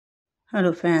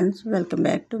Hello friends, welcome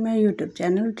back to my YouTube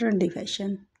channel Trendy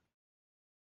Fashion.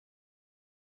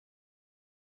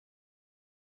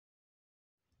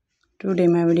 Today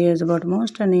my video is about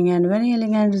most stunning and very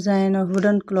elegant design of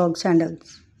wooden clog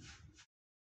sandals.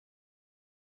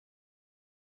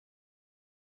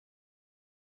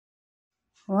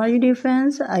 How are you dear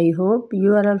friends? I hope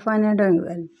you are all fine and doing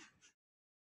well.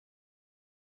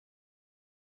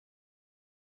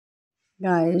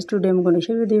 Guys, today I'm going to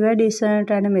share with you a very decent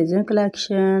and amazing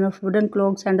collection of wooden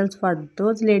clog sandals for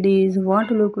those ladies who want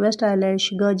to look very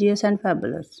stylish, gorgeous and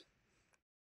fabulous.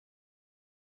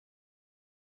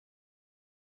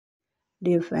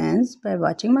 Dear friends, by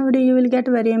watching my video you will get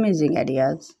very amazing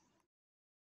ideas.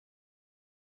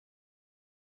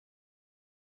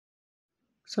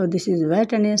 So this is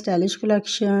wet and stylish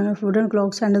collection of wooden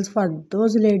clog sandals for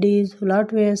those ladies who love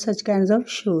to wear such kinds of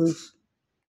shoes.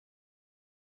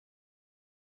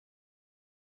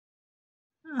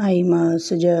 I must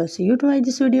suggest you to watch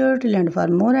this video till end for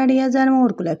more ideas and more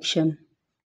collection.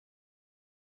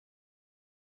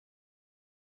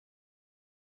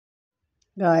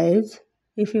 Guys,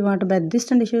 if you want to buy this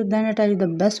trendy shoes, then I tell you the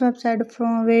best website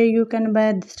from where you can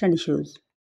buy this trendy shoes.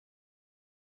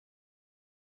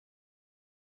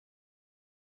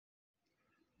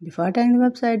 Before telling the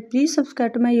website, please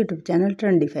subscribe to my YouTube channel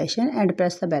Trendy Fashion and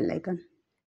press the bell icon.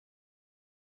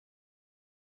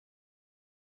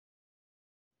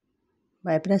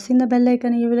 By pressing the bell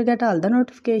icon, you will get all the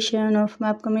notification of my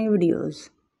upcoming videos.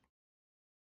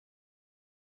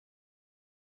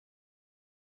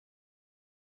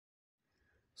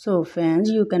 So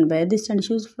friends, you can buy these trendy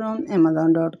shoes from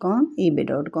Amazon.com,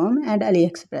 eBay.com and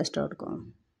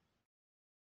AliExpress.com.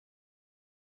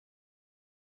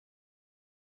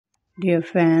 Dear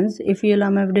friends, if you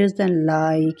love my videos then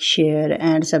like, share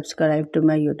and subscribe to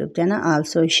my YouTube channel.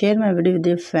 Also share my video with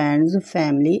your friends,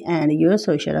 family and your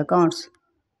social accounts.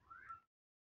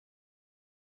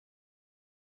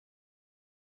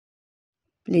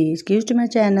 Please give to my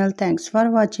channel. Thanks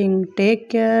for watching. Take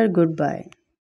care. Goodbye.